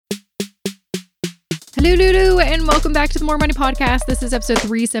Hello, Lulu, and welcome back to the More Money Podcast. This is episode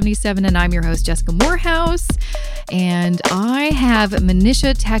 377, and I'm your host, Jessica Morehouse. And I have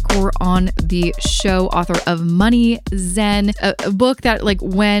Manisha Thakor on the show, author of MoneyZen, a book that, like,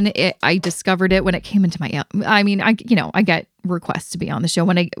 I discovered it, when it came into my, I get requests to be on the show.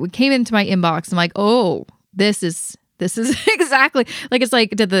 When it came into my inbox, I'm like, oh, this is exactly, like, it's like,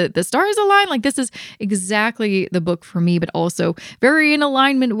 did the stars align? Like, this is exactly the book for me, but also very in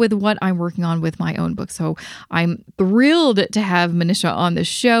alignment with what I'm working on with my own book. So I'm thrilled to have Manisha on the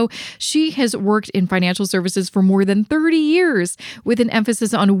show. She has worked in financial services for more than 30 years with an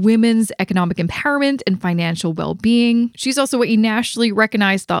emphasis on women's economic empowerment and financial well-being. She's also a nationally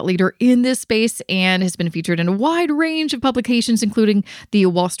recognized thought leader in this space and has been featured in a wide range of publications, including the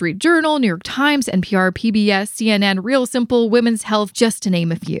Wall Street Journal, New York Times, NPR, PBS, CNN, Real Simple, Women's Health, just to name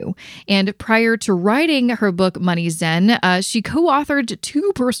a few. And prior to writing her book, MoneyZen, she co-authored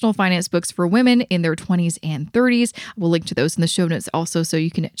 2 personal finance books for women in their 20s and 30s. We'll link to those in the show notes also so you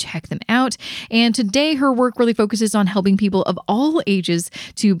can check them out. And today, her work really focuses on helping people of all ages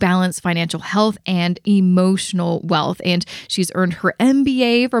to balance financial health and emotional wealth. And she's earned her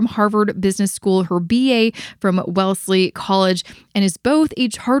MBA from Harvard Business School, her BA from Wellesley College, and is both a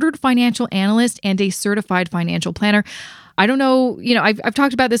chartered financial analyst and a certified financial planner. I don't know, I've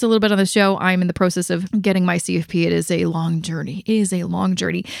talked about this a little bit on the show. I'm in the process of getting my CFP. It is a long journey.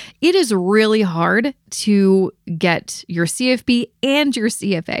 It is really hard to get your CFP and your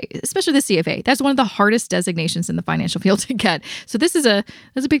CFA, especially the CFA. That's one of the hardest designations in the financial field to get. So that's a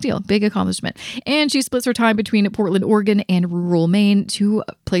big deal, big accomplishment. And she splits her time between Portland, Oregon and rural Maine, 2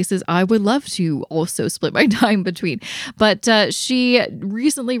 places I would love to also split my time between. But she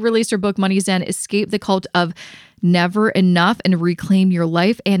recently released her book, MoneyZen, Escape the Cult of Never Enough and Reclaim Your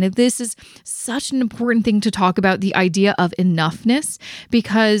Life. And this is such an important thing to talk about, the idea of enoughness,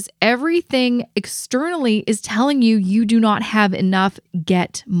 because everything externally is telling you do not have enough,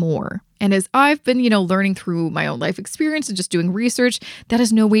 get more. And as I've been, learning through my own life experience and just doing research, that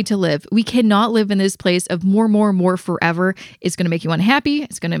is no way to live. We cannot live in this place of more forever. It's going to make you unhappy.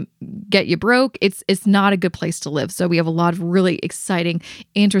 It's going to get you broke. It's not a good place to live. So we have a lot of really exciting,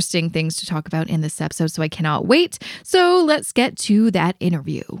 interesting things to talk about in this episode. So I cannot wait. So let's get to that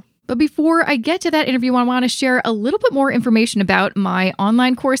interview. But before I get to that interview, I want to share a little bit more information about my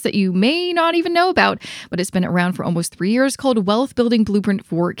online course that you may not even know about, but it's been around for almost 3 years, called Wealth Building Blueprint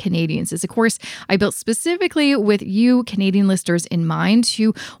for Canadians. It's a course I built specifically with you Canadian listeners in mind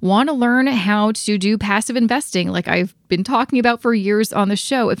who want to learn how to do passive investing, like I've been talking about for years on the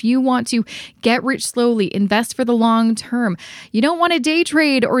show. If you want to get rich slowly, invest for the long term, you don't want to day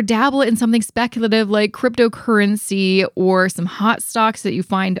trade or dabble in something speculative like cryptocurrency or some hot stocks that you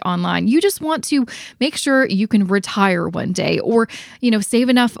find online. You just want to make sure you can retire one day or, save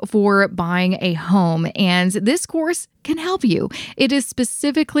enough for buying a home. And this course can help you. It is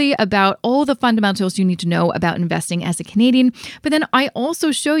specifically about all the fundamentals you need to know about investing as a Canadian, but then I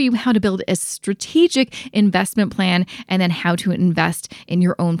also show you how to build a strategic investment plan and then how to invest in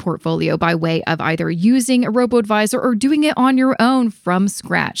your own portfolio by way of either using a robo-advisor or doing it on your own from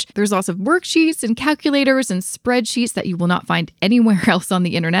scratch. There's lots of worksheets and calculators and spreadsheets that you will not find anywhere else on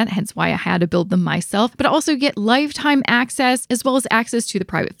the internet, hence why I had to build them myself, but also get lifetime access as well as access to the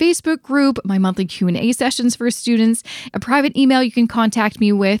private Facebook group, my monthly Q&A sessions for students, a private email you can contact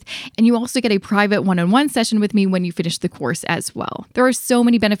me with, and you also get a private one-on-one session with me when you finish the course as well. There are so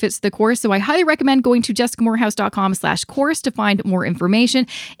many benefits to the course, so I highly recommend going to jessicamorehouse.com/course to find more information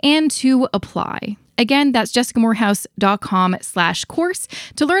and to apply. Again, that's jessicamorehouse.com/course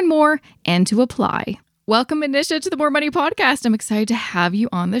to learn more and to apply. Welcome, Manisha, to the More Money Podcast. I'm excited to have you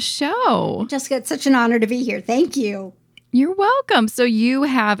on the show. Jessica, it's such an honor to be here. Thank you. You're welcome. So you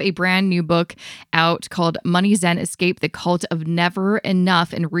have a brand new book out called MoneyZen, Escape the Cult of Never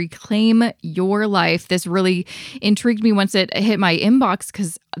Enough and Reclaim Your Life. This really intrigued me once it hit my inbox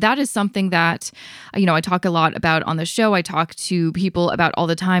because that is something that, I talk a lot about on the show. I talk to people about all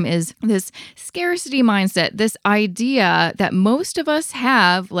the time is this scarcity mindset, this idea that most of us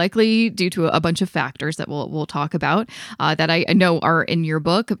have, likely due to a bunch of factors that we'll talk about that I know are in your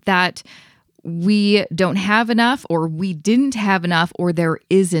book, that we don't have enough or we didn't have enough or there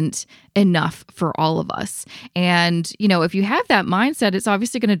isn't enough for all of us. And, if you have that mindset, it's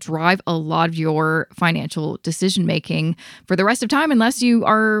obviously going to drive a lot of your financial decision making for the rest of time, unless you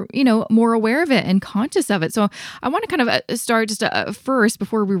are, more aware of it and conscious of it. So I want to kind of start just first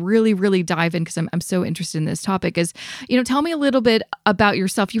before we really dive in, because I'm so interested in this topic, is, tell me a little bit about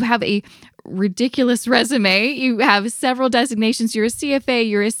yourself. You have a ridiculous resume. You have several designations. You're a CFA,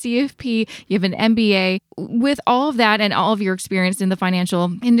 you're a CFP, you have an MBA. with all of that and all of your experience in the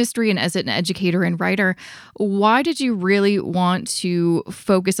financial industry and as an educator and writer, why did you really want to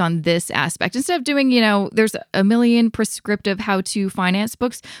focus on this aspect instead of doing, there's a million prescriptive how-to finance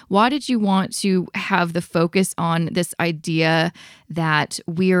books? Why did you want to have the focus on this idea that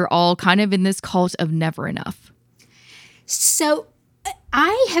we're all kind of in this cult of never enough? So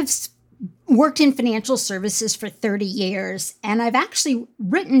I have worked in financial services for 30 years, and I've actually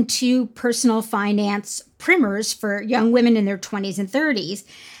written 2 personal finance primers for young women in their 20s and 30s.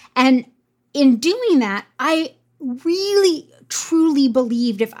 And in doing that, I really, truly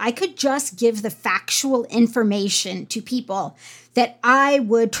believed if I could just give the factual information to people, that I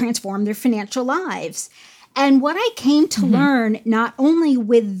would transform their financial lives. And what I came to learn, not only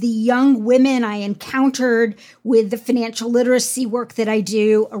with the young women I encountered with the financial literacy work that I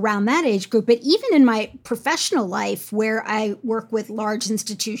do around that age group, but even in my professional life where I work with large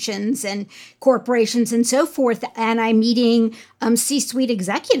institutions and corporations and so forth, and I'm meeting C-suite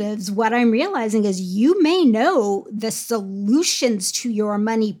executives, what I'm realizing is you may know the solutions to your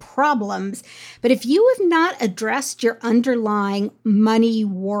money problems, but if you have not addressed your underlying money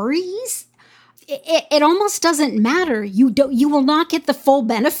worries, it almost doesn't matter. You will not get the full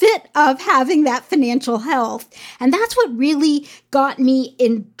benefit of having that financial health. And that's what really got me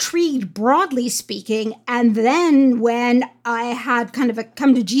intrigued, broadly speaking. And then when I had kind of a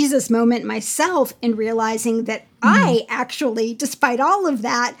come to Jesus moment myself in realizing that I actually, despite all of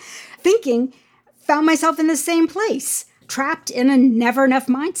that thinking, found myself in the same place, trapped in a never enough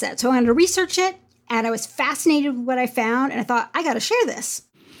mindset. So I wanted to research it, and I was fascinated with what I found. And I thought, I got to share this.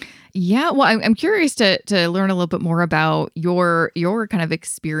 Yeah, well, I'm curious to learn a little bit more about your kind of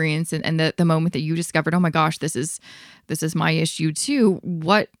experience and the moment that you discovered, oh my gosh, this is my issue too.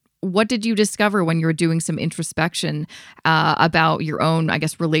 What did you discover when you were doing some introspection about your own, I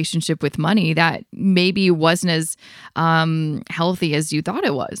guess, relationship with money that maybe wasn't as healthy as you thought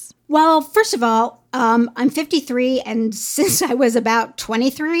it was? Well, first of all, I'm 53, and since I was about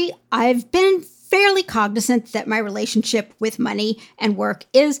 23, I've been fairly cognizant that my relationship with money and work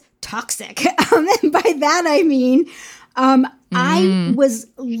is toxic. And by that, I mean, I was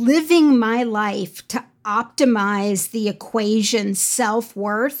living my life to optimize the equation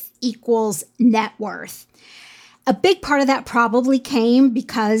self-worth equals net worth. A big part of that probably came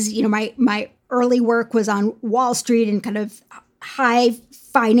because, my early work was on Wall Street and kind of high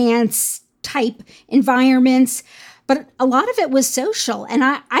finance type environments. But a lot of it was social. And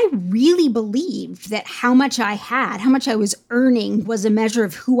I really believed that how much I had, how much I was earning was a measure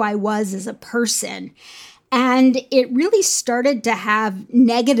of who I was as a person. And it really started to have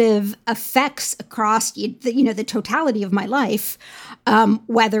negative effects across the totality of my life,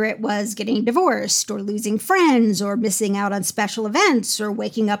 whether it was getting divorced or losing friends or missing out on special events or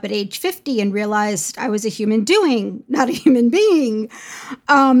waking up at age 50 and realized I was a human doing, not a human being.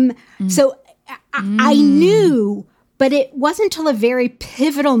 So I knew. But it wasn't until a very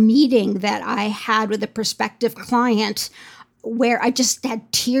pivotal meeting that I had with a prospective client where I just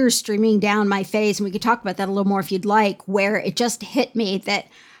had tears streaming down my face. And we could talk about that a little more if you'd like, where it just hit me that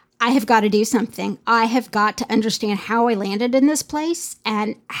I have got to do something. I have got to understand how I landed in this place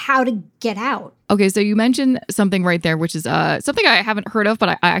and how to get out. Okay, so you mentioned something right there, which is something I haven't heard of, but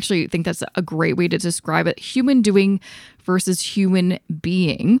I actually think that's a great way to describe it. Human doing versus human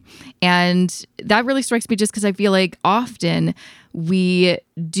being. And that really strikes me just because I feel like often we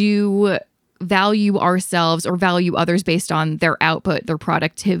do value ourselves or value others based on their output, their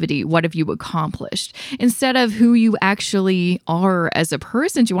productivity. What have you accomplished? Instead of who you actually are as a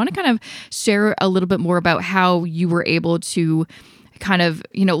person. Do you want to kind of share a little bit more about how you were able to kind of,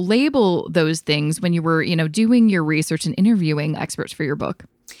 label those things when you were, doing your research and interviewing experts for your book?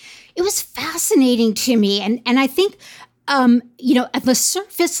 It was fascinating to me. And I think, at the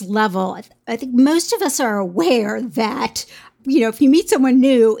surface level, I think most of us are aware that, if you meet someone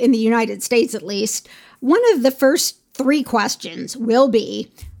new in the United States, at least, one of the first 3 questions will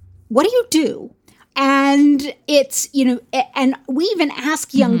be, what do you do? And it's, and we even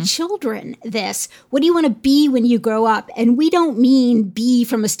ask young children this, what do you want to be when you grow up? And we don't mean be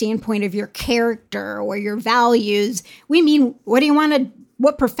from a standpoint of your character or your values. We mean,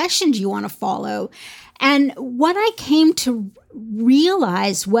 what profession do you want to follow? And what I came to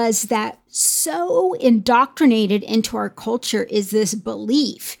realize was that so indoctrinated into our culture is this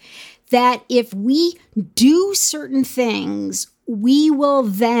belief that if we do certain things, we will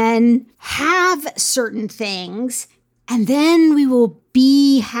then have certain things, and then we will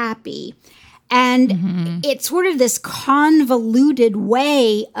be happy. And it's sort of this convoluted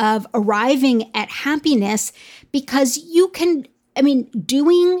way of arriving at happiness because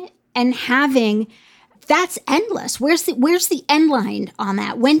doing and having that's endless. Where's the end line on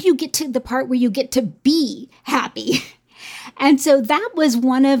that? When do you get to the part where you get to be happy? And so that was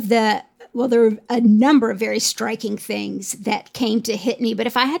one of there were a number of very striking things that came to hit me. But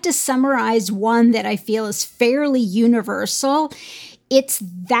if I had to summarize one that I feel is fairly universal, it's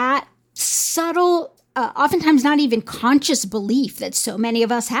that subtle, oftentimes not even conscious belief that so many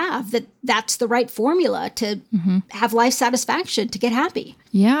of us have that that's the right formula to have life satisfaction, to get happy.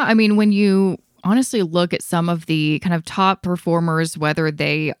 Yeah. I mean, when you honestly look at some of the kind of top performers, whether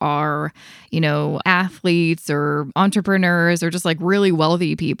they are, athletes or entrepreneurs or just like really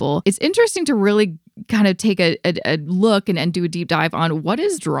wealthy people, it's interesting to really kind of take a look and do a deep dive on what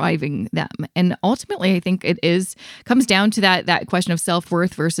is driving them. And ultimately, I think comes down to that question of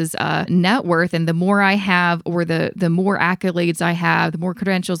self-worth versus net worth. And the more I have, or the more accolades I have, the more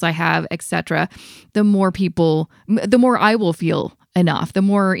credentials I have, etc., the more I will feel enough, the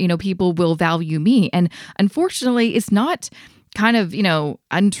more, people will value me. And unfortunately, it's not kind of,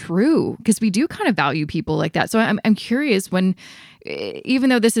 untrue, because we do kind of value people like that. So I'm curious, when, even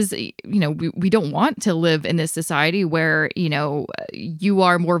though this is, we don't want to live in this society where, you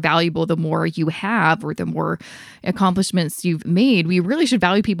are more valuable the more you have or the more accomplishments you've made, we really should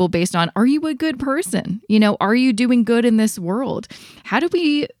value people based on, are you a good person? Are you doing good in this world? How do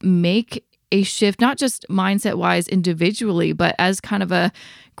we make a shift, not just mindset wise individually, but as kind of a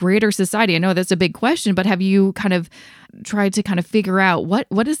greater society? I know that's a big question, but have you kind of tried to kind of figure out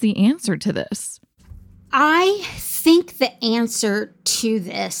what is the answer to this? I think the answer to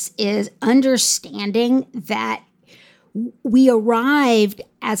this is understanding that we arrived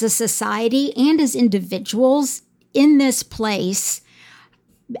as a society and as individuals in this place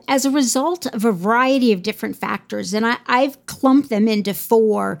as a result of a variety of different factors. And I've clumped them into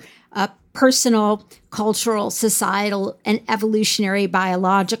four: personal, cultural, societal, and evolutionary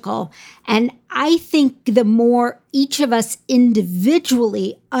biological. And I think the more each of us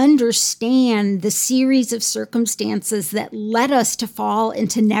individually understand the series of circumstances that led us to fall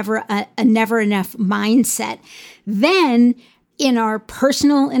into a never enough mindset, then in our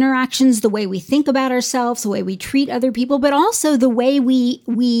personal interactions, the way we think about ourselves, the way we treat other people, but also the way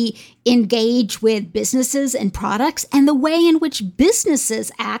we engage with businesses and products, and the way in which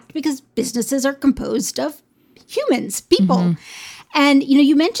businesses act, because businesses are composed of humans, people. And,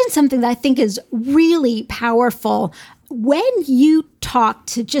 you mentioned something that I think is really powerful. When you talk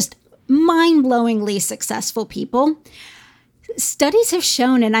to just mind-blowingly successful people, studies have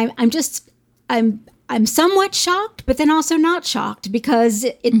shown, and I'm somewhat shocked, but then also not shocked, because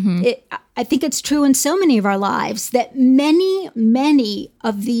I think it's true in so many of our lives that many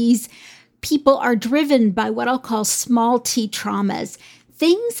of these people are driven by what I'll call small t traumas,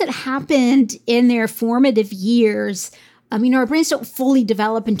 things that happened in their formative years. Our brains don't fully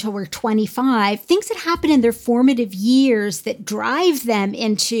develop until we're 25. Things that happen in their formative years that drive them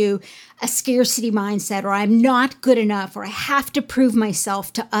into a scarcity mindset, or I'm not good enough, or I have to prove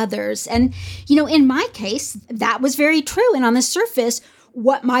myself to others. And, in my case, that was very true. And on the surface,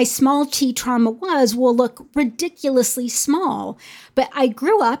 what my small t trauma will look ridiculously small. But I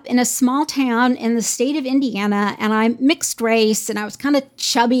grew up in a small town in the state of Indiana, and I'm mixed race, and I was kind of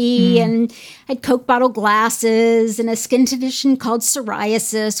chubby and had Coke bottle glasses and a skin condition called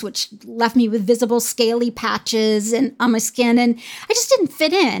psoriasis, which left me with visible scaly patches on my skin. And I just didn't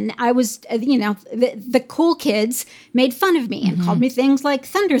fit in. I was, the cool kids made fun of me and called me things like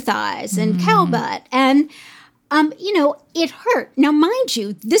thunder thighs and cow butt. And it hurt. Now, mind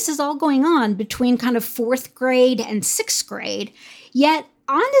you, this is all going on between kind of 4th grade and 6th grade. Yet,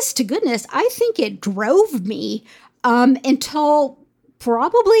 honest to goodness, I think it drove me until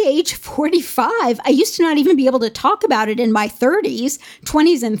probably age 45. I used to not even be able to talk about it in my 20s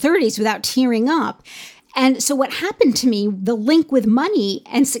and 30s without tearing up. And so what happened to me, the link with money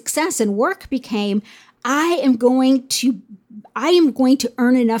and success and work became, I am going to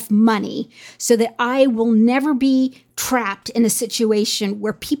earn enough money so that I will never be trapped in a situation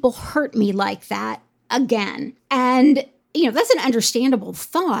where people hurt me like that again. And, that's an understandable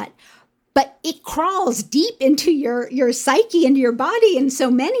thought, but it crawls deep into your psyche, into your body, and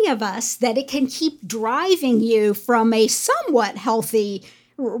so many of us, that it can keep driving you from a somewhat healthy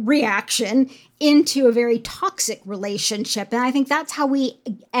reaction into a very toxic relationship. And I think that's how we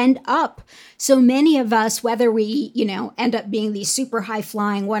end up. So many of us, whether we, end up being these super high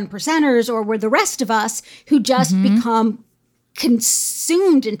flying 1%ers, or we're the rest of us who just become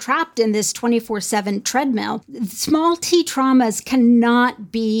consumed and trapped in this 24/7 treadmill. Small t traumas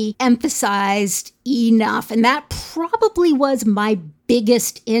cannot be emphasized enough. And that probably was my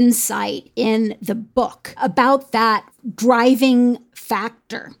biggest insight in the book about that driving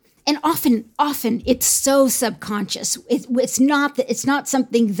factor. And often it's so subconscious. It's not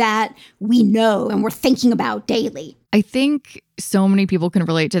something that we know and we're thinking about daily. I think so many people can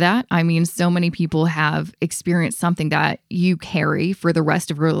relate to that. I mean, so many people have experienced something that you carry for the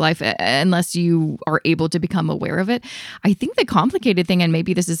rest of your life unless you are able to become aware of it. I think the complicated thing, and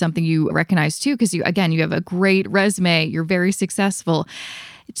maybe this is something you recognize too, because you have a great resume, you're very successful,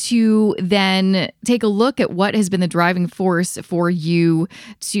 to then take a look at what has been the driving force for you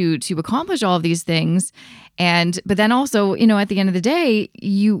to accomplish all of these things. But then also, at the end of the day,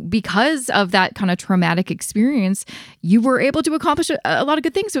 because of that kind of traumatic experience, you were able to accomplish a lot of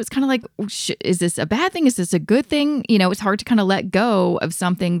good things. So it's kind of like, is this a bad thing? Is this a good thing? It's hard to kind of let go of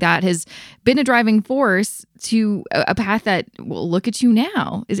something that has been a driving force to a path that, well, look at you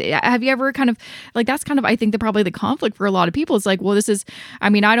now. Have you ever kind of like, that's kind of, I think, probably the conflict for a lot of people. It's like, well,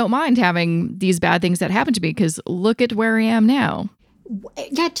 I don't mind having these bad things that happen to me because look at where I am now.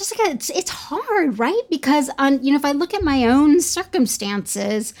 Yeah, Jessica, it's hard, right? Because if I look at my own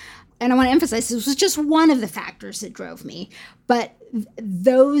circumstances, and I want to emphasize this was just one of the factors that drove me, but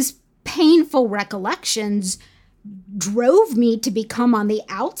those painful recollections drove me to become on the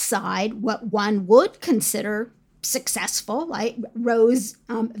outside what one would consider successful. I rose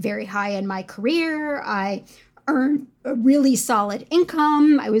very high in my career. I earned a really solid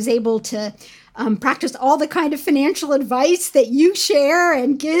income. I was able to practice all the kind of financial advice that you share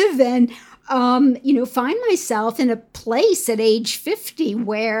and give, and find myself in a place at age 50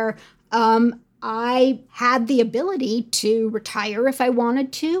 where I had the ability to retire if I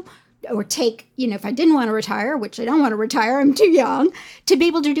wanted to, or take, if I didn't want to retire, which I don't want to retire, I'm too young, to be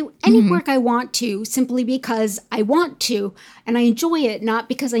able to do any work I want to simply because I want to and I enjoy it, not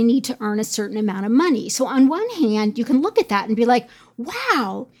because I need to earn a certain amount of money. So on one hand, you can look at that and be like,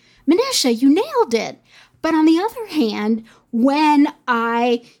 wow, Manisha, you nailed it. But on the other hand, when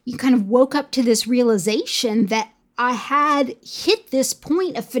I kind of woke up to this realization that I had hit this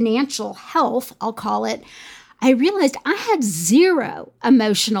point of financial health, I'll call it, I realized I had zero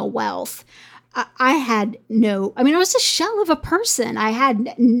emotional wealth. I was a shell of a person. I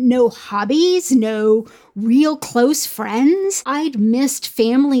had no hobbies, no real close friends. I'd missed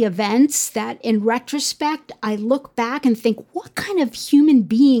family events that in retrospect, I look back and think, what kind of human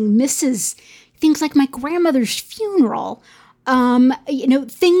being misses things like my grandmother's funeral?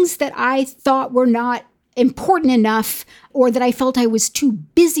 Things that I thought were not important enough, or that I felt I was too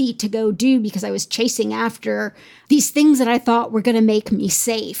busy to go do because I was chasing after these things that I thought were going to make me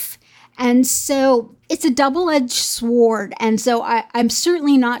safe. And so it's a double-edged sword. And so I'm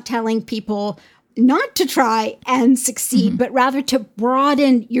certainly not telling people not to try and succeed, but rather to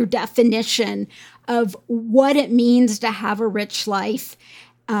broaden your definition of what it means to have a rich life.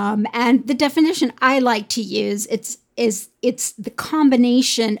 And the definition I like to use, it's the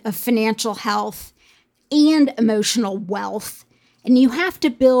combination of financial health and emotional wealth. And you have to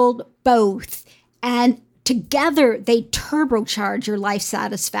build both. And together, they turbocharge your life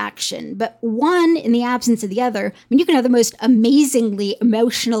satisfaction. But one in the absence of the other, you can have the most amazingly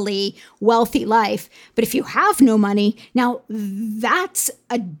emotionally wealthy life. But if you have no money, now that's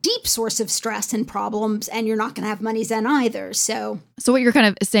a deep source of stress and problems, and you're not going to have MoneyZen either. So what you're kind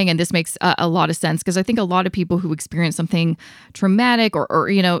of saying, and this makes a lot of sense, because I think a lot of people who experience something traumatic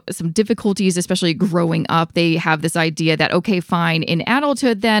or some difficulties, especially growing up, they have this idea that, okay, fine, in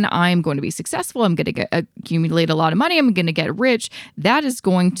adulthood, then I'm going to be successful. I'm going to accumulate a lot of money. I'm going to get rich. That is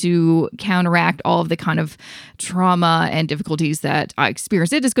going to counteract all of the kind of trauma and difficulties that I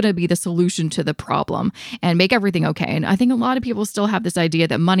experienced. It is going to be the solution to the problem and make everything okay. And I think a lot of people still have this idea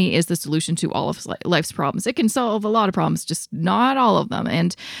that money is the solution to all of life's problems. It can solve a lot of problems, just not all of them.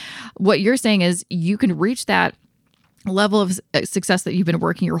 And what you're saying is you can reach that level of success that you've been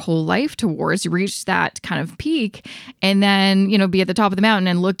working your whole life towards. You reach that kind of peak and then, be at the top of the mountain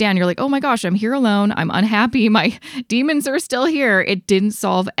and look down. You're like, oh my gosh, I'm here alone. I'm unhappy. My demons are still here. It didn't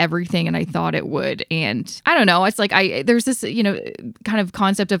solve everything and I thought it would. And I don't know. It's like, there's this, kind of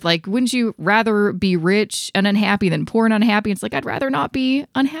concept of like, wouldn't you rather be rich and unhappy than poor and unhappy? It's like, I'd rather not be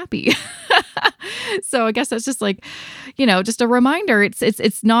unhappy. So I guess that's just like, just a reminder.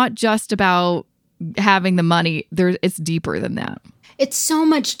 It's not just about having the money. It's deeper than that. It's so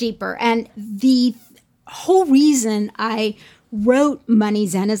much deeper. And the whole reason I wrote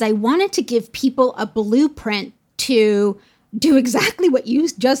MoneyZen is I wanted to give people a blueprint to do exactly what you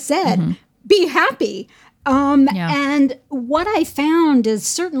just said. Be happy. And what I found is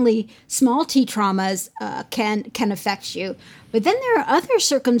certainly small T traumas can affect you. But then there are other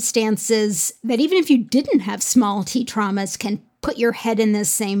circumstances that even if you didn't have small T traumas can put your head in this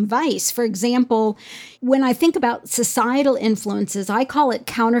same vice. For example, when I think about societal influences, I call it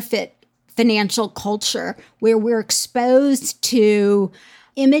counterfeit financial culture, where we're exposed to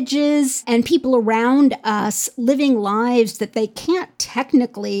images and people around us living lives that they can't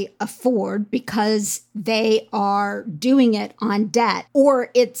technically afford because they are doing it on debt, or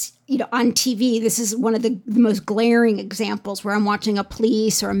it's on TV. This is one of the most glaring examples where I'm watching a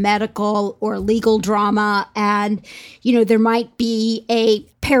police or a medical or a legal drama, and there might be a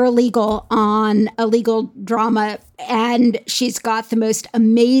paralegal on a legal drama, and she's got the most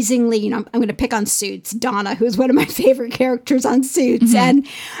amazingly, I'm going to pick on Suits, Donna, who's one of my favorite characters on Suits. And,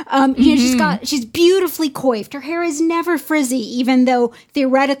 she's beautifully coiffed. Her hair is never frizzy, even though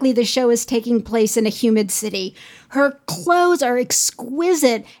theoretically the show is taking place in a humid city. Her clothes are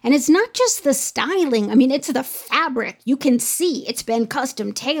exquisite, and it's not just the styling. I mean, it's the fabric. You can see it's been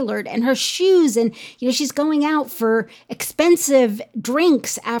custom tailored, and her shoes, and she's going out for expensive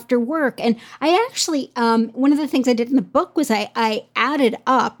drinks after work. And I actually, one of the things I did in the book was I added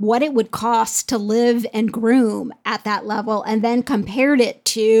up what it would cost to live and groom at that level, and then compared it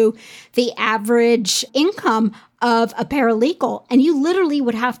to the average income of a paralegal. And you literally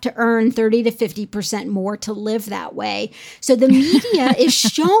would have to earn 30 to 50% more to live that way. So the media is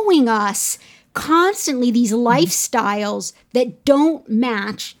showing us constantly these lifestyles that don't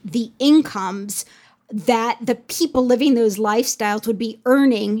match the incomes that the people living those lifestyles would be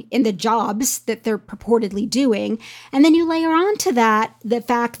earning in the jobs that they're purportedly doing. And then you layer onto that the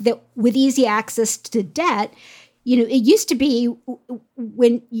fact that with easy access to debt, it used to be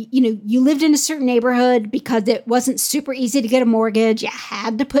when, you lived in a certain neighborhood because it wasn't super easy to get a mortgage. You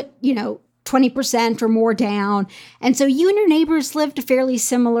had to put, 20% or more down. And so you and your neighbors lived a fairly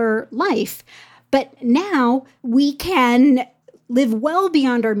similar life. But now we can live well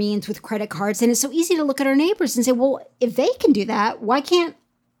beyond our means with credit cards. And it's so easy to look at our neighbors and say, well, if they can do that, why can't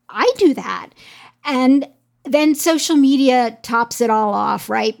I do that? And then social media tops it all off,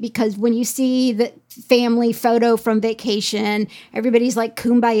 right? Because when you see the family photo from vacation, everybody's like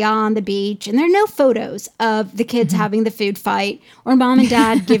kumbaya on the beach, and there are no photos of the kids having the food fight or mom and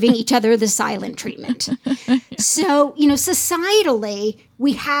dad giving each other the silent treatment. So, societally,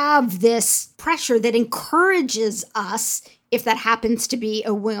 we have this pressure that encourages us, if that happens to be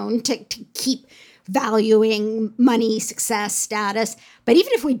a wound, to keep valuing money, success, status. But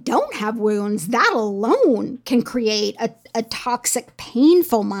even if we don't have wounds, that alone can create a toxic,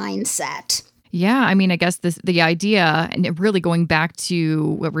 painful mindset. Yeah, I mean, I guess the idea, and really going back to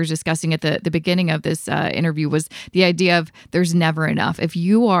what we were discussing at the beginning of this interview, was the idea of there's never enough. If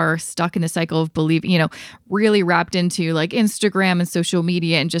you are stuck in the cycle of believing, really wrapped into like Instagram and social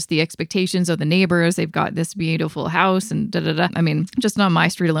media and just the expectations of the neighbors, they've got this beautiful house and da-da-da. I mean, just on my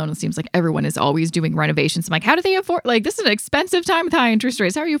street alone, it seems like everyone is always doing renovations. I'm like, how do they afford, like, this is an expensive time with high interest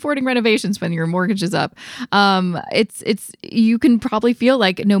rates. How are you affording renovations when your mortgage is up? You can probably feel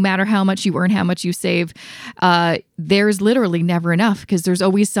like no matter how much you earn, how much you save, there's literally never enough, because there's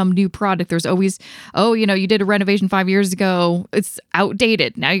always some new product. There's always, you did a renovation 5 years ago. It's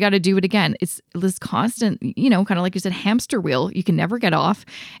outdated. Now you got to do it again. It's this constant, kind of like you said, hamster wheel. You can never get off,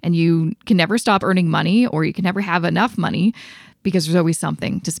 and you can never stop earning money, or you can never have enough money, because there's always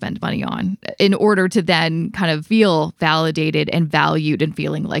something to spend money on in order to then kind of feel validated and valued and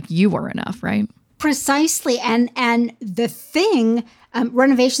feeling like you are enough, right? Precisely. And the thing,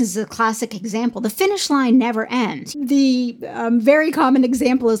 renovations is a classic example. The finish line never ends. The very common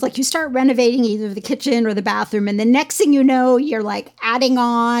example is like you start renovating either the kitchen or the bathroom, and the next thing you know, you're like adding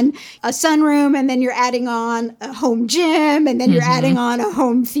on a sunroom, and then you're adding on a home gym, and then you're adding on a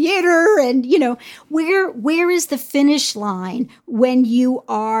home theater. And, where is the finish line when you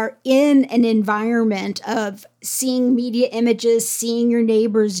are in an environment of seeing media images, seeing your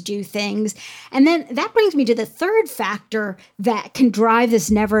neighbors do things? And then that brings me to the third factor that can drive this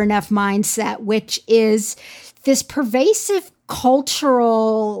never enough mindset, which is this pervasive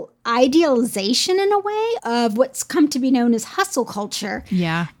cultural idealization in a way of what's come to be known as hustle culture.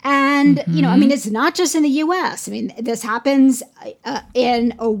 Yeah. And, it's not just in the US. I mean, this happens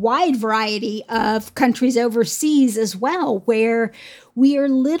in a wide variety of countries overseas as well, where we are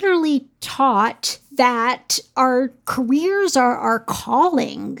literally taught that our careers are our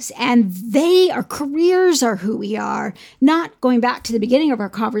callings, and our careers are who we are, not, going back to the beginning of our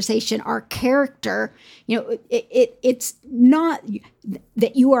conversation, our character. It's not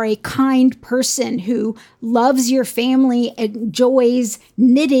that you are a kind person who loves your family, enjoys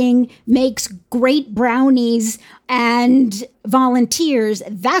knitting, makes great brownies, and volunteers.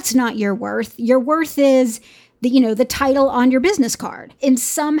 That's not your worth. Your worth is the title on your business card. And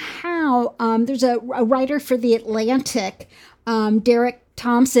somehow there's a writer for The Atlantic Derek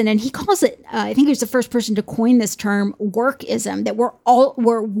Thompson, and he calls it, I think he was the first person to coin this term, workism, that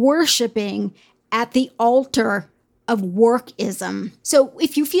we're worshiping at the altar of workism. So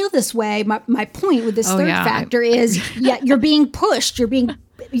if you feel this way, my point with this third factor is, you're being pushed.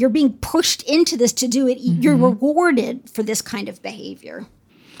 You're being pushed into this to do it. Mm-hmm. You're rewarded for this kind of behavior.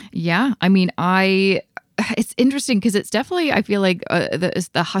 Yeah. I mean, it's interesting because it's definitely, I feel like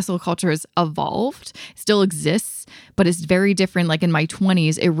the hustle culture has evolved, still exists, but it's very different. Like in my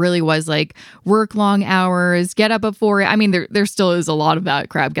 20s, it really was like work long hours, get up at 4 a.m. I mean, there still is a lot of that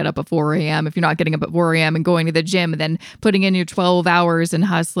crap. Get up at 4 a.m. If you're not getting up at 4 a.m. and going to the gym and then putting in your 12 hours and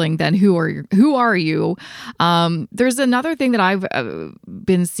hustling, then who are you? There's another thing that I've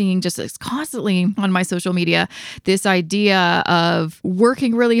been seeing just constantly on my social media, this idea of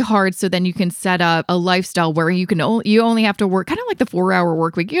working really hard so then you can set up a lifestyle where you only have to work, kind of like the 4-hour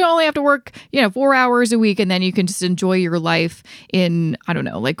work week. You only have to work, 4 hours a week, and then you can just enjoy your life in, I don't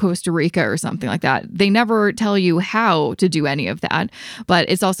know, like Costa Rica or something like that. They never tell you how to do any of that. But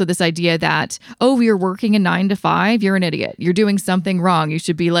it's also this idea that, you're working a 9 to 5, you're an idiot. You're doing something wrong. You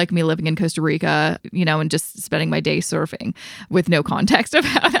should be like me living in Costa Rica, and just spending my day surfing, with no context of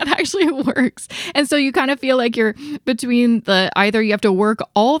how that actually works. And so you kind of feel like you're between either you have to work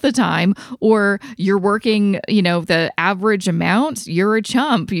all the time or you're working, the average amount. You're a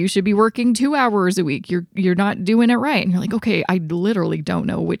chump. You should be working 2 hours a week. You're not doing it right. And you're like, okay, I literally don't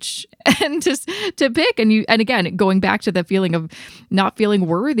know which end to pick. And again, going back to the feeling of not feeling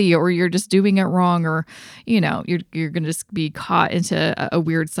worthy, or you're just doing it wrong, or, you're going to just be caught into a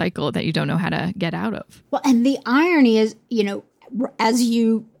weird cycle that you don't know how to get out of. Well, and the irony is, as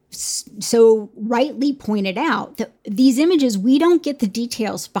you so rightly pointed out, that these images, we don't get the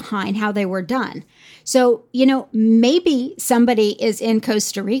details behind how they were done. So, maybe somebody is in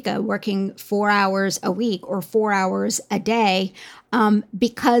Costa Rica working 4 hours a week or 4 hours a day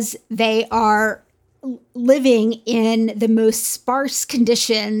because they are living in the most sparse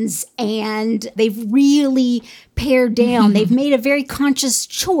conditions and they've really pared down. Mm-hmm. They've made a very conscious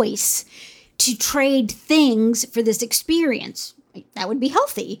choice to trade things for this experience. That would be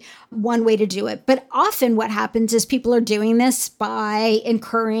healthy, one way to do it. But often what happens is people are doing this by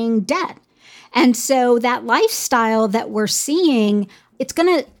incurring debt. And so that lifestyle that we're seeing, it's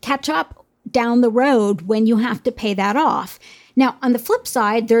going to catch up down the road when you have to pay that off. Now, on the flip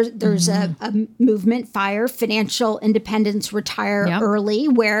side, there's a movement, FIRE, Financial Independence, Retire Early,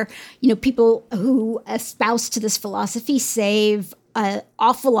 where, people who espouse to this philosophy save an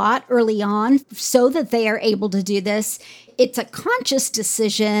awful lot early on so that they are able to do this. It's a conscious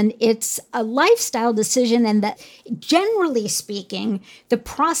decision. It's a lifestyle decision. And that, generally speaking, the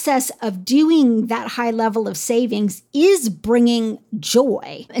process of doing that high level of savings is bringing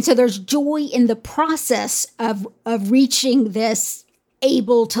joy. And so there's joy in the process of reaching this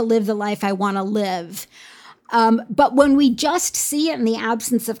able to live the life I want to live. But when we just see it in the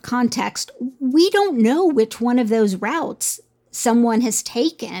absence of context, we don't know which one of those routes someone has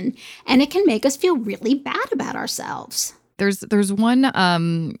taken, and it can make us feel really bad about ourselves. There's one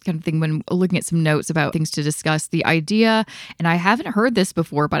kind of thing when looking at some notes about things to discuss, the idea, and I haven't heard this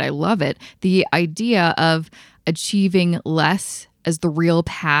before, but I love it, the idea of achieving less as the real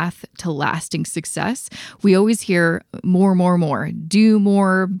path to lasting success. We always hear more, do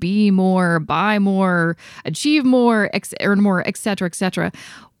more, be more, buy more, achieve more, earn more, et cetera.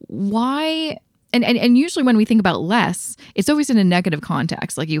 Why? And usually when we think about less, it's always in a negative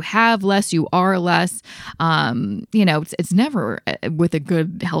context. Like you have less, you are less. It's never with a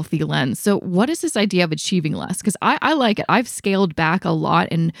good, healthy lens. So what is this idea of achieving less? Because I like it. I've scaled back a lot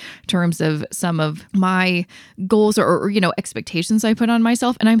in terms of some of my goals or expectations I put on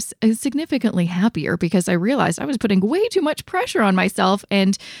myself. And I'm significantly happier because I realized I was putting way too much pressure on myself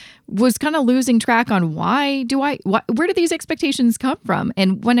and was kind of losing track on where do these expectations come from?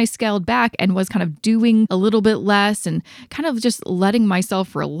 And when I scaled back and was kind of doing a little bit less and kind of just letting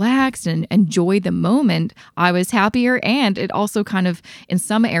myself relax and enjoy the moment, I was happier. And it also kind of, in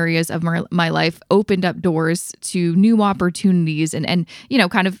some areas of my life, opened up doors to new opportunities and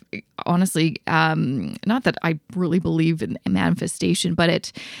kind of honestly, not that I really believe in manifestation, but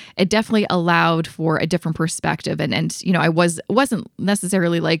it definitely allowed for a different perspective. And I wasn't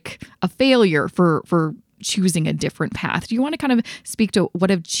necessarily like a failure for choosing a different path. Do you want to kind of speak to what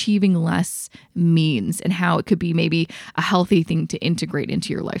achieving less means and how it could be maybe a healthy thing to integrate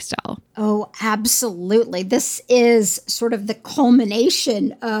into your lifestyle? Oh, absolutely. This is sort of the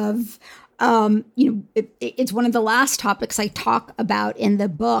culmination of it's one of the last topics I talk about in the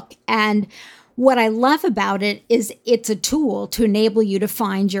book. And what I love about it is it's a tool to enable you to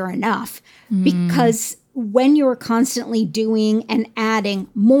find your enough, because when you're constantly doing and adding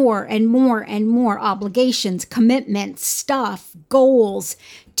more and more and more obligations, commitments, stuff, goals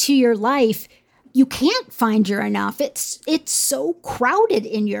to your life, you can't find your enough. It's so crowded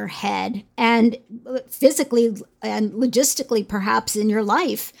in your head and physically and logistically perhaps in your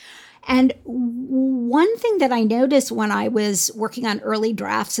life. And one thing that I noticed when I was working on early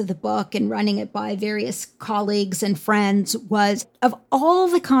drafts of the book and running it by various colleagues and friends was, of all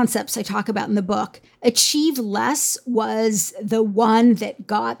the concepts I talk about in the book, achieve less was the one that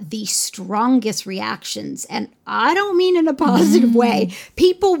got the strongest reactions. And I don't mean in a positive way.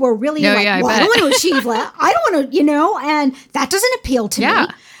 People were really I don't want to achieve less. I don't want to, and that doesn't appeal to me.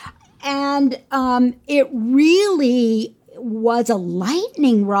 And it really was a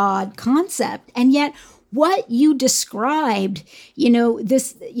lightning rod concept. And yet what you described,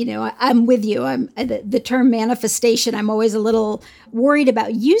 I'm with you. The term manifestation, I'm always a little worried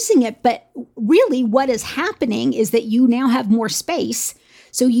about using it. But really what is happening is that you now have more space.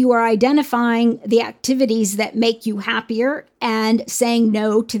 So you are identifying the activities that make you happier and saying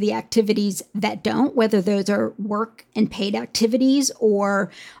no to the activities that don't, whether those are work and paid activities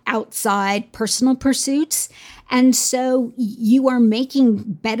or outside personal pursuits. And so you are making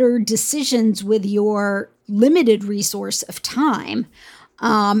better decisions with your limited resource of time.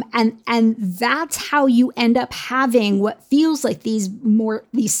 And that's how you end up having what feels like these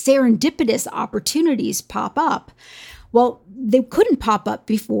serendipitous opportunities pop up. Well, they couldn't pop up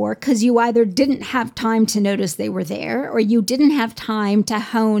before because you either didn't have time to notice they were there, or you didn't have time to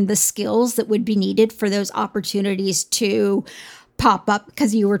hone the skills that would be needed for those opportunities to pop up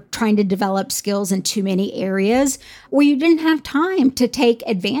because you were trying to develop skills in too many areas, or you didn't have time to take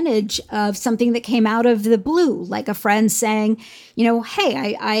advantage of something that came out of the blue, like a friend saying,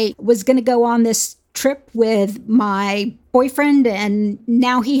 hey, I was going to go on this trip with my boyfriend and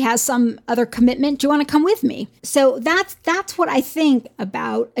now he has some other commitment. Do you want to come with me? So that's what I think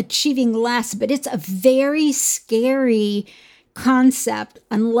about achieving less, but it's a very scary concept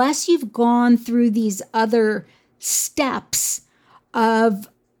unless you've gone through these other steps of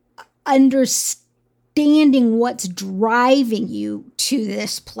understanding what's driving you to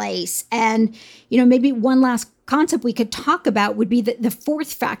this place. And, maybe one last concept we could talk about would be the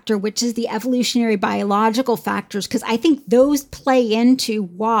fourth factor, which is the evolutionary biological factors, because I think those play into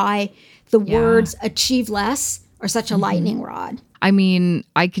why the words achieve less are such a lightning rod. I mean,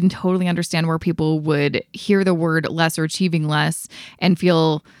 I can totally understand where people would hear the word less or achieving less and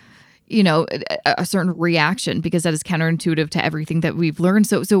feel a certain reaction because that is counterintuitive to everything that we've learned.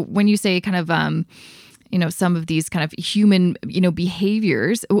 So when you say kind of, some of these kind of human,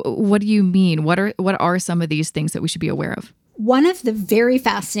 behaviors, what do you mean? What are some of these things that we should be aware of? One of the very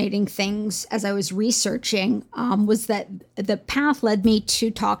fascinating things as I was researching was that the path led me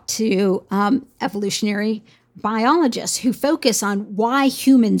to talk to evolutionary biologists who focus on why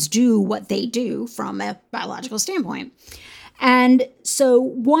humans do what they do from a biological standpoint. And so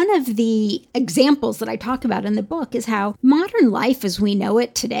one of the examples that I talk about in the book is how modern life as we know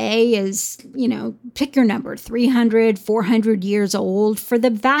it today is, pick your number, 300, 400 years old. For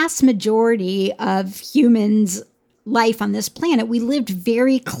the vast majority of humans' life on this planet, we lived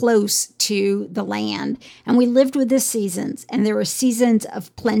very close to the land and we lived with the seasons, and there were seasons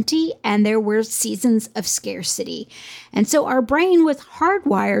of plenty and there were seasons of scarcity. And so our brain was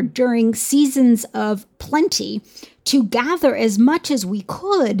hardwired during seasons of plenty to gather as much as we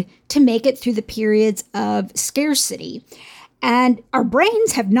could to make it through the periods of scarcity. And our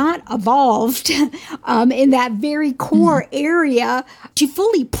brains have not evolved in that very core area to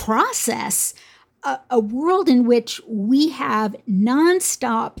fully process a world in which we have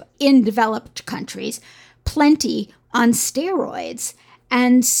nonstop, in developed countries, plenty on steroids.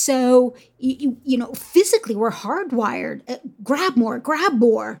 And so, physically we're hardwired, grab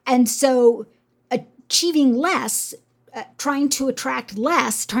more. And so achieving less, trying to attract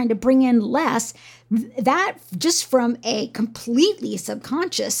less, trying to bring in less, that just from a completely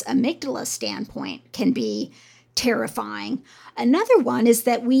subconscious amygdala standpoint can be terrifying. Another one is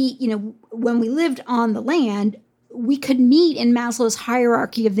that we, when we lived on the land, we could meet in Maslow's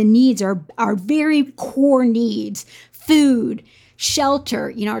hierarchy of the needs, our very core needs, food,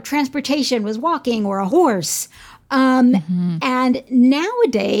 shelter, our transportation was walking or a horse. And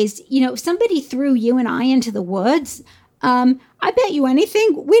nowadays, if somebody threw you and I into the woods, I bet you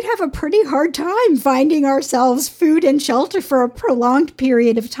anything, we'd have a pretty hard time finding ourselves food and shelter for a prolonged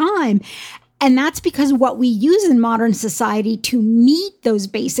period of time. And that's because what we use in modern society to meet those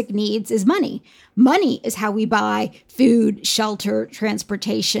basic needs is money. Money is how we buy food, shelter,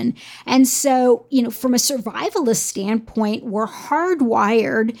 transportation. And so, from a survivalist standpoint, we're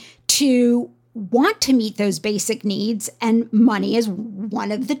hardwired to want to meet those basic needs, and money is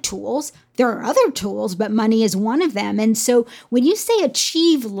one of the tools. There are other tools, but money is one of them. And so when you say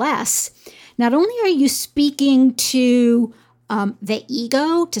achieve less, not only are you speaking to the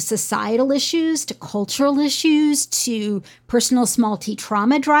ego, to societal issues, to cultural issues, to personal small t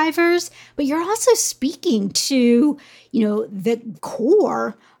trauma drivers, but you're also speaking to, the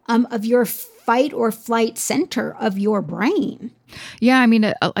core of your fight or flight center of your brain. Yeah, I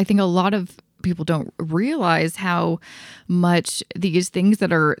mean, I think a lot of people don't realize how much these things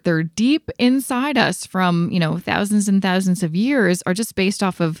they're deep inside us from, thousands and thousands of years are just based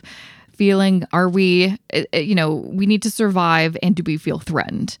off of feeling, are we, we need to survive, and do we feel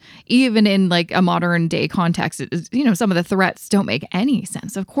threatened? Even in like a modern day context, some of the threats don't make any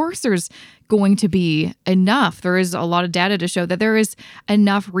sense. Of course, there's going to be enough. There is a lot of data to show that there is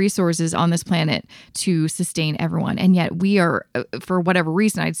enough resources on this planet to sustain everyone. And yet we are, for whatever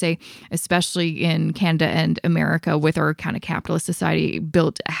reason, I'd say, especially in Canada and America with our kind of capitalist society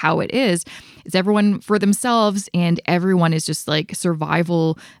built how it is everyone for themselves, and everyone is just like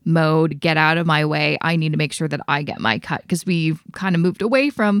survival mode, get out of my way. I need to make sure that I get my cut, because we've kind of moved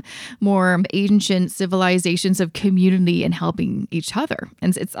away from more ancient civilizations of community and helping each other.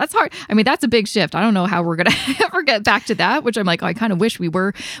 And that's hard. I mean, that's a big shift. I don't know how we're going to ever get back to that, which I'm like, I kind of wish we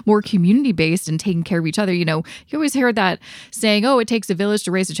were more community based and taking care of each other. You always heard that saying, oh, it takes a village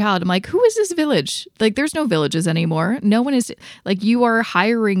to raise a child. I'm like, who is this village? Like, there's no villages anymore. No one is, like, you are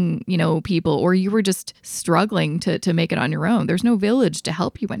hiring, people, or you were just struggling to make it on your own. There's no village to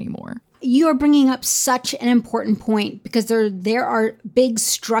help you anymore. You are bringing up such an important point, because there are big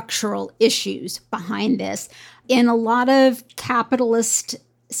structural issues behind this. In a lot of capitalist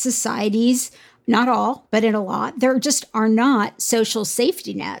societies, not all, but in a lot, there just are not social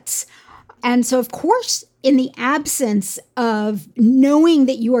safety nets. And so, of course, in the absence of knowing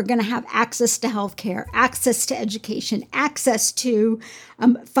that you are going to have access to healthcare, access to education, access to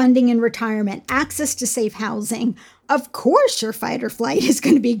funding in retirement, access to safe housing, of course your fight or flight is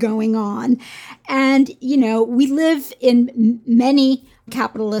going to be going on. And, we live in many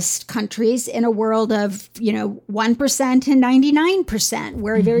capitalist countries in a world of, 1% and 99%,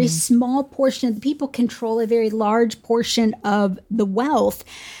 where a very small portion of the people control a very large portion of the wealth.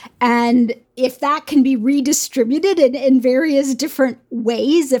 And if that can be redistributed in various different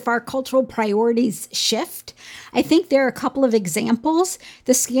ways, if our cultural priorities shift, I think there are a couple of examples.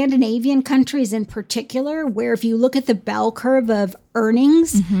 The Scandinavian countries in particular, where if you look at the bell curve of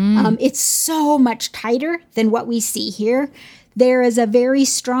earnings, it's so much tighter than what we see here. There is a very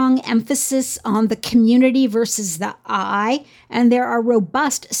strong emphasis on the community versus the I, and there are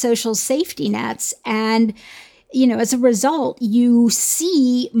robust social safety nets. And, as a result, you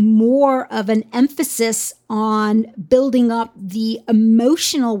see more of an emphasis on building up the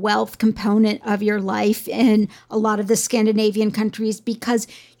emotional wealth component of your life in a lot of the Scandinavian countries, because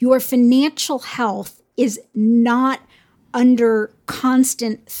your financial health is not under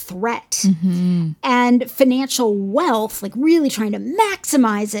constant threat. And financial wealth, like really trying to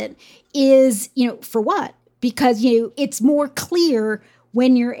maximize it, is, for what? Because, it's more clear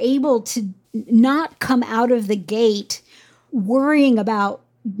when you're able to not come out of the gate worrying about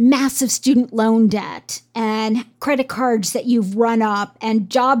massive student loan debt and credit cards that you've run up and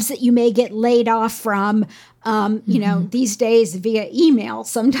jobs that you may get laid off from, these days via email,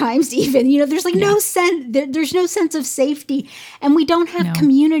 sometimes even, there's like no sense, there's no sense of safety, and we don't have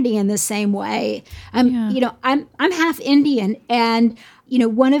community in the same way. I'm half Indian, and,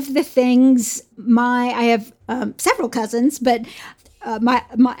 one of the things I have several cousins, but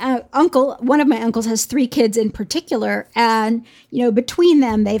my uncle, one of my uncles has 3 kids in particular. And, between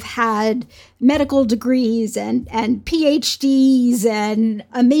them, they've had medical degrees and PhDs and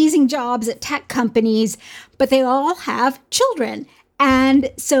amazing jobs at tech companies, but they all have children. And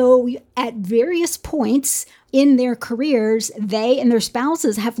so at various points in their careers, they and their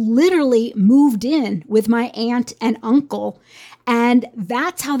spouses have literally moved in with my aunt and uncle. And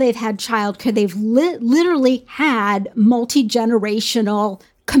that's how they've had childcare. They've literally had multi-generational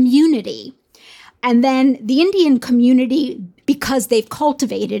community. And then the Indian community, because they've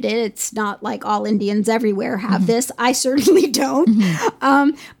cultivated it, it's not like all Indians everywhere have this. I certainly don't.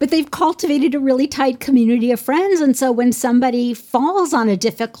 But they've cultivated a really tight community of friends. And so when somebody falls on a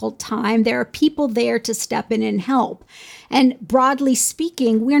difficult time, there are people there to step in and help. And broadly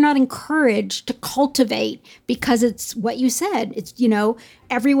speaking, we're not encouraged to cultivate, because it's what you said. It's,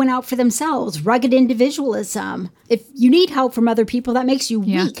 everyone out for themselves, rugged individualism. If you need help from other people, that makes you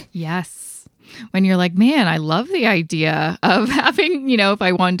weak. Yes. when you're like, man, I love the idea of having, if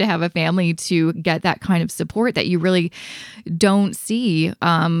I wanted to have a family, to get that kind of support that you really don't see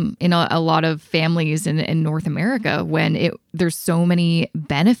in a lot of families in North America, when there's so many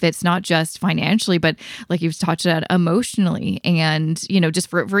benefits, not just financially, but like you've touched on, emotionally, and, just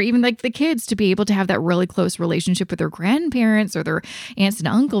for even like the kids to be able to have that really close relationship with their grandparents or their aunts and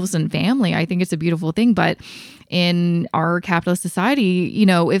uncles and family. I think it's a beautiful thing. But in our capitalist society,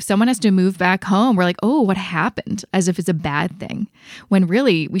 if someone has to move back home, we're like, oh, what happened? As if it's a bad thing, when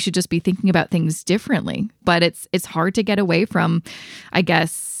really we should just be thinking about things differently. But it's hard to get away from, I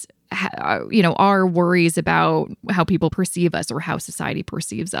guess, our worries about how people perceive us or how society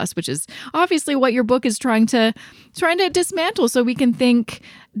perceives us, which is obviously what your book is trying to dismantle, so we can think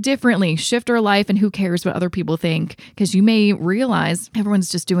differently, shift our life, and who cares what other people think? Because you may realize everyone's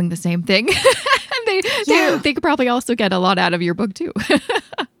just doing the same thing. And they could probably also get a lot out of your book too.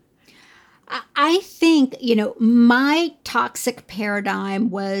 I think, my toxic paradigm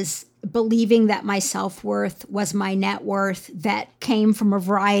was believing that my self-worth was my net worth, that came from a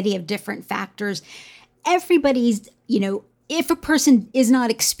variety of different factors. Everybody's, if a person is not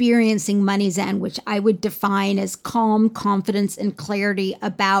experiencing MoneyZen, which I would define as calm, confidence, and clarity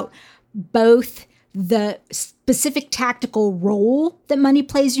about both the specific tactical role that money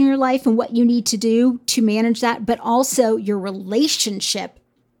plays in your life and what you need to do to manage that, but also your relationship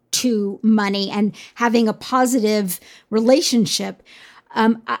to money and having a positive relationship.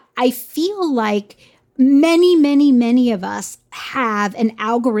 I feel like many of us have an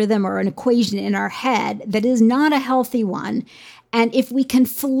algorithm or an equation in our head that is not a healthy one. And if we can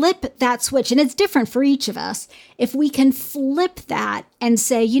flip that switch, and it's different for each of us, if we can flip that and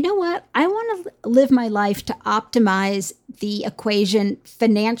say, you know what, I want to live my life to optimize the equation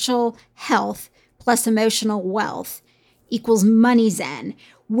financial health plus emotional wealth equals MoneyZen,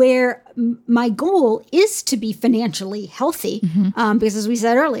 where my goal is to be financially healthy, because as we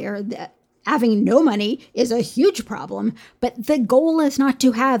said earlier, having no money is a huge problem, but the goal is not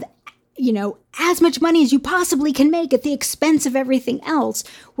to have as much money as you possibly can make at the expense of everything else,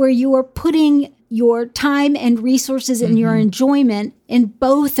 where you are putting your time and resources and your enjoyment in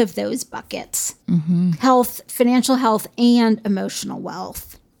both of those buckets, health, financial health, and emotional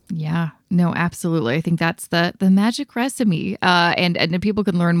wealth. Yeah, no, absolutely. I think that's the magic recipe. And people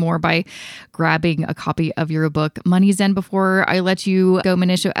can learn more by grabbing a copy of your book, MoneyZen. Before I let you go,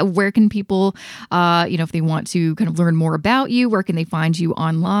 Manisha, where can people, if they want to kind of learn more about you, where can they find you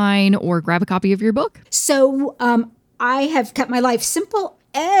online or grab a copy of your book? So I have kept my life simple.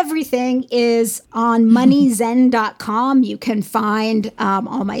 Everything is on MoneyZen.com. You can find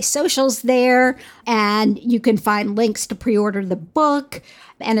all my socials there, and you can find links to pre-order the book.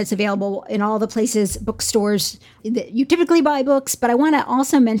 And it's available in all the places, bookstores that you typically buy books. But I want to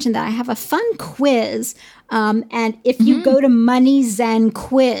also mention that I have a fun quiz. And if you go to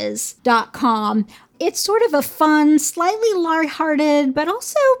MoneyZenquiz.com, it's sort of a fun, slightly lighthearted, but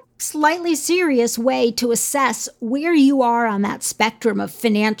also slightly serious way to assess where you are on that spectrum of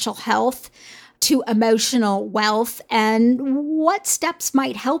financial health to emotional wealth and what steps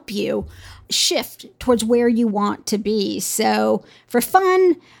might help you shift towards where you want to be. So for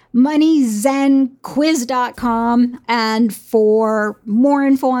fun, MoneyZenquiz.com, and for more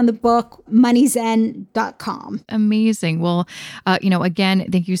info on the book, MoneyZen.com. Amazing. Well, again,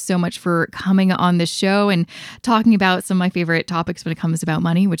 thank you so much for coming on the show and talking about some of my favorite topics when it comes about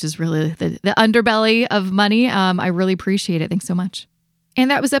money, which is really the underbelly of money. I really appreciate it. Thanks so much. And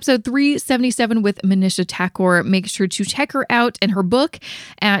that was episode 377 with Manisha Thakor. Make sure to check her out and her book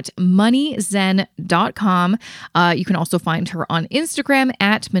at MoneyZen.com. You can also find her on Instagram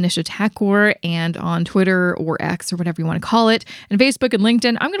at Manisha Thakor, and on Twitter or X or whatever you want to call it, and Facebook and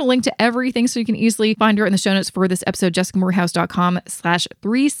LinkedIn. I'm going to link to everything so you can easily find her in the show notes for this episode.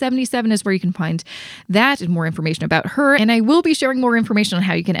 JessicaMorehouse.com/377 is where you can find that and more information about her. And I will be sharing more information on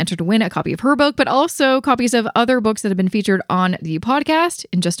how you can enter to win a copy of her book, but also copies of other books that have been featured on the podcast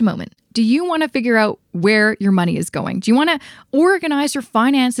in just a moment. Do you want to figure out where your money is going? Do you want to organize your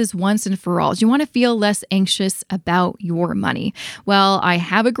finances once and for all? Do you want to feel less anxious about your money? Well, I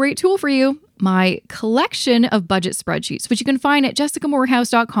have a great tool for you. My collection of budget spreadsheets, which you can find at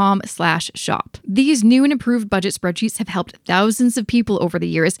jessicamorehouse.com/shop. These new and improved budget spreadsheets have helped thousands of people over the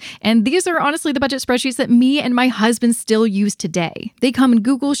years, and these are honestly the budget spreadsheets that me and my husband still use today. They come in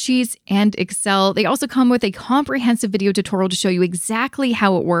Google Sheets and Excel. They also come with a comprehensive video tutorial to show you exactly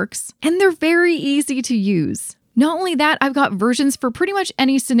how it works, and they're very easy to use. Not only that, I've got versions for pretty much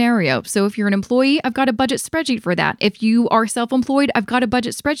any scenario. So if you're an employee, I've got a budget spreadsheet for that. If you are self-employed, I've got a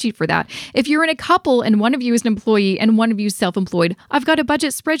budget spreadsheet for that. If you're in a couple and one of you is an employee and one of you is self-employed, I've got a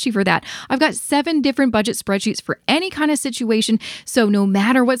budget spreadsheet for that. I've got 7 different budget spreadsheets for any kind of situation. So no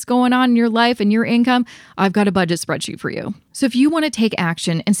matter what's going on in your life and your income, I've got a budget spreadsheet for you. So if you want to take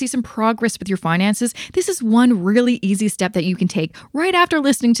action and see some progress with your finances, this is one really easy step that you can take right after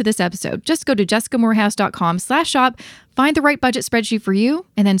listening to this episode. Just go to jessicamorehouse.com/shop, find the right budget spreadsheet for you,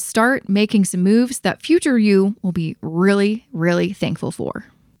 and then start making some moves that future you will be really, really thankful for.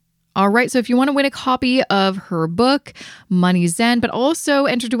 All right, so if you want to win a copy of her book, MoneyZen, but also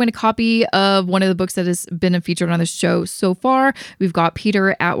enter to win a copy of one of the books that has been featured on the show so far, we've got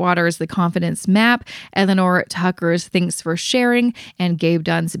Peter Atwater's The Confidence Map, Eleanor Tucker's Thanks for Sharing, and Gabe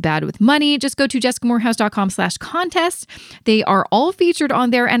Dunn's Bad with Money. Just go to jessicamorehouse.com/contest. They are all featured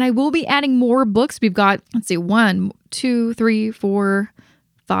on there, and I will be adding more books. We've got, 1, 2, 3, 4,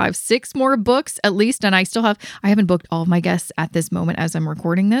 5, 6 more books at least. And I haven't booked all of my guests at this moment as I'm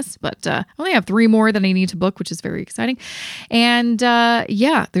recording this, but I only have 3 more that I need to book, which is very exciting. And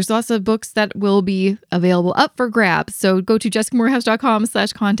there's lots of books that will be available up for grabs. So go to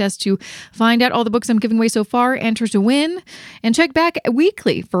jessicamorehouse.com/contest to find out all the books I'm giving away so far, enter to win, and check back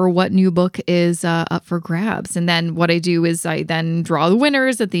weekly for what new book is up for grabs. And then what I do is I then draw the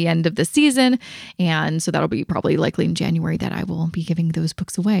winners at the end of the season. And so that'll be probably likely in January that I will be giving those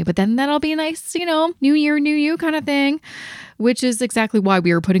books away. But then that'll be a nice, new year, new you kind of thing, which is exactly why we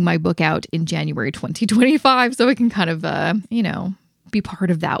are putting my book out in January 2025. So I can kind of, be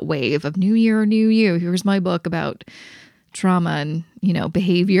part of that wave of new year, new you. Here's my book about trauma and,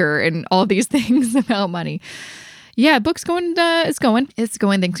 behavior and all these things about money. Yeah, book's going, it's going.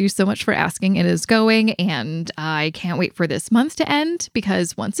 Thank you so much for asking. It is going. And I can't wait for this month to end,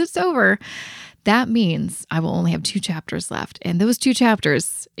 because once it's over, that means I will only have 2 chapters left. And those 2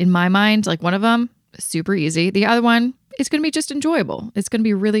 chapters, in my mind, like one of them, super easy. The other one, it's going to be just enjoyable. It's going to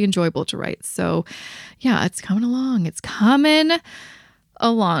be really enjoyable to write. So yeah, it's coming along.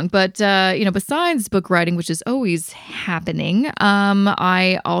 But, besides book writing, which is always happening,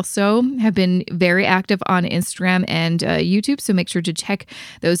 I also have been very active on Instagram and YouTube. So make sure to check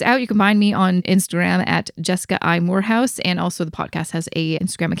those out. You can find me on Instagram at Jessica I. Morehouse. And also the podcast has a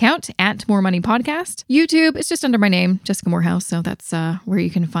Instagram account at More Money Podcast. YouTube, it's just under my name, Jessica Morehouse. So that's where you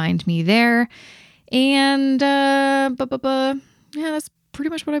can find me there. And that's pretty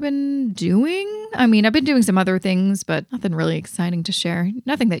much what I've been doing. I mean, I've been doing some other things, but nothing really exciting to share.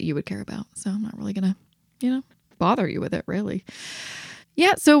 Nothing that you would care about. So I'm not really going to, bother you with it, really.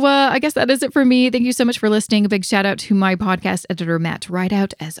 Yeah, so I guess that is it for me. Thank you so much for listening. A big shout out to my podcast editor, Matt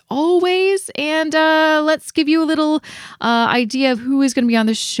Rideout, as always. And let's give you a little idea of who is going to be on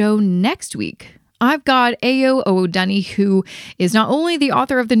the show next week. I've got Ayo Owodunni, who is not only the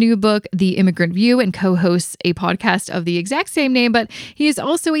author of the new book, The Immigrant View, and co-hosts a podcast of the exact same name, but he is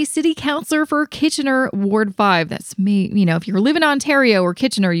also a city councilor for Kitchener Ward 5. That's me. If you live in Ontario or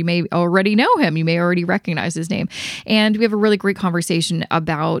Kitchener, you may already know him. You may already recognize his name. And we have a really great conversation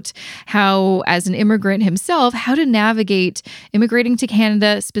about how, as an immigrant himself, how to navigate immigrating to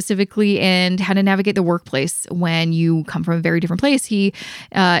Canada specifically, and how to navigate the workplace when you come from a very different place. He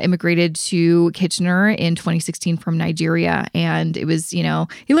immigrated to Kitchener in 2016 from Nigeria. And it was, he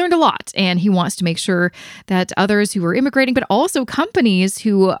learned a lot, and he wants to make sure that others who are immigrating, but also companies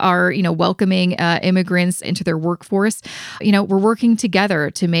who are, welcoming immigrants into their workforce, we're working together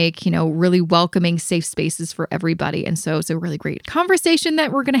to make, really welcoming, safe spaces for everybody. And so it's a really great conversation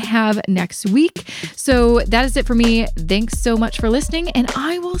that we're going to have next week. So that is it for me. Thanks so much for listening, and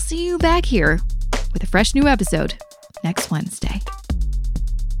I will see you back here with a fresh new episode next Wednesday.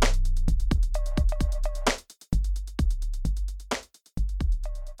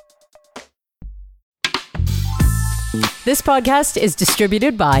 This podcast is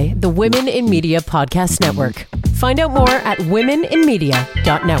distributed by the Women in Media Podcast Network. Find out more at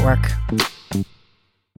womeninmedia.network.